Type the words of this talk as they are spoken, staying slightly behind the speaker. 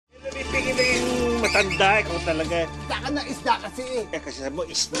matanda, ikaw talaga. Isda ka na isda kasi eh. Kasi sabi mo,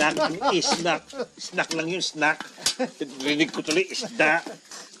 snack. Snack lang yun, snack. Rinig ko tuloy, isda.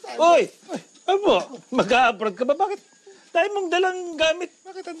 Uy! Abo, mag-a-abroad ka ba? Bakit dahil mong dalang gamit?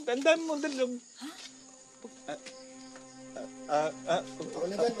 Bakit ang dami mong dalang...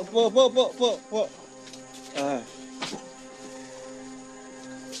 Po.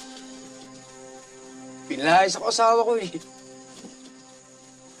 Pinahayos ako asawa ko eh.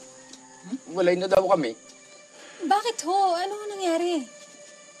 Walay na daw kami. Bakit ho? Ano nangyari?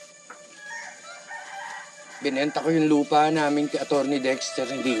 Binenta ko yung lupa namin kay Atty. Dexter,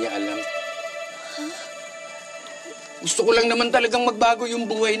 hindi niya alam. Huh? Gusto ko lang naman talagang magbago yung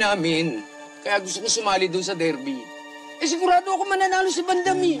buhay namin. Kaya gusto ko sumali doon sa derby. Eh sigurado ako mananalo si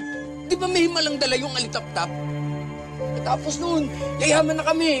Bandami. Di ba may himalang dala yung alitap-tap? Eh, tapos noon, yayaman na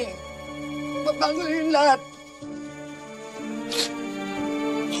kami. Babago na yung lahat.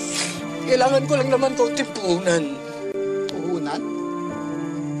 Kailangan ko lang naman kaunting puhunan. Puhunan?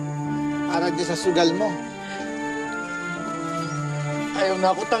 Para di sa sugal mo. Ayaw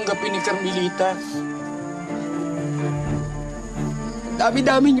na ako tanggapin ni Carmelita.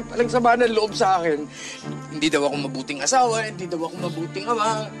 Dami-dami niyo palang sama ng loob sa akin. Hindi daw ako mabuting asawa, hindi daw ako mabuting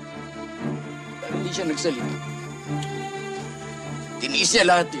ama. Pero hindi siya nagsalita. Tiniis niya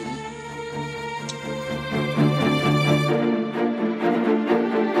lahat yun.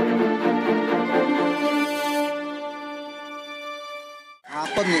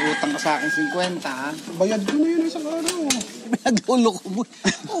 Hapon, may utang ka sa akin 50, ha? Bayad ko na yun isang araw. Nagluloko mo.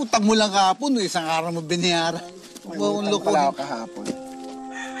 Utang mo lang kahapon, isang araw mo binayaran. Utang pala ako kahapon.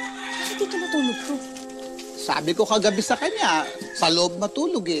 Bakit dito natulog ko? Sabi ko kagabi sa kanya, sa loob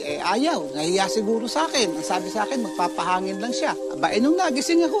matulog eh. Ayaw, nahiya siguro sa akin. Ang sabi sa akin, magpapahangin lang siya. Aba, nung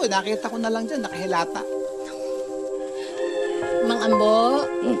nagising ako, nakita ko na lang dyan, nakahilata. Mang Ambo?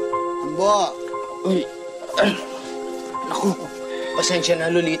 Ambo. Uy. Naku, pasensya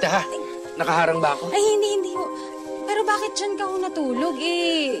na Lolita ha. Nakaharang ba ako? Ay, hindi ho. Pero bakit dyan ka ho natulog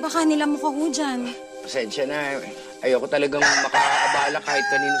eh? Baka nila mo ka ho dyan. Pasensya na. Ayoko talagang makaabala kahit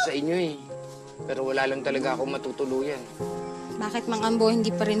kanino sa inyo eh. Pero wala lang talaga akong matutuluyan. Bakit, Mang Ambo,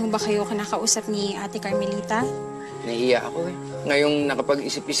 hindi pa rin ho ba kayo kinakausap ni Ate Carmelita? Nahiya ako eh. Ngayong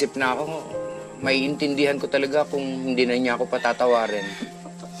nakapag-isip-isip na ako, maiintindihan ko talaga kung hindi na niya ako patatawarin.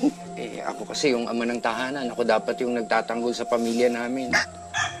 Eh, ako kasi yung ama ng tahanan. Ako dapat yung nagtatanggol sa pamilya namin.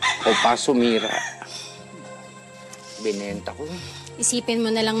 O pa sumira. Binenta ko. Isipin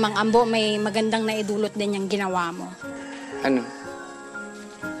mo na lang, Mang Ambo, may magandang naidulot din yung ginawa mo. Ano?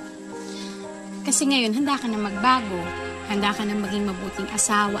 Kasi ngayon, handa ka na magbago. Handa ka na maging mabuting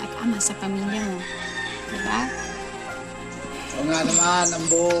asawa at ama sa pamilya mo. Diba? Oo nga naman,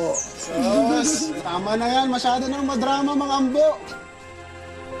 Ambo. Sos, tama na yan. Masyado nang madrama, Mang Ambo.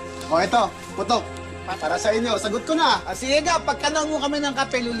 O, ito, putok. Para sa inyo, sagot ko na. Sige nga, pagkanaw mo kami ng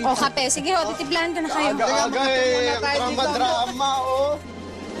kape, Lolita. O, kape. Sige ho, titiblahan ko na kayo. Aga-aga eh, drama, oh.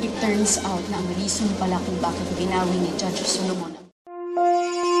 It turns out na ang reason pala kung bakit binawi ni Judge Solomon.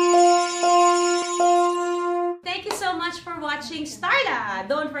 Thank you so much for watching Starla.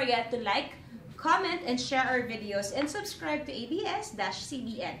 Don't forget to like, comment, and share our videos and subscribe to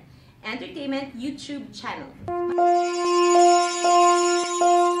ABS-CBN Entertainment YouTube channel.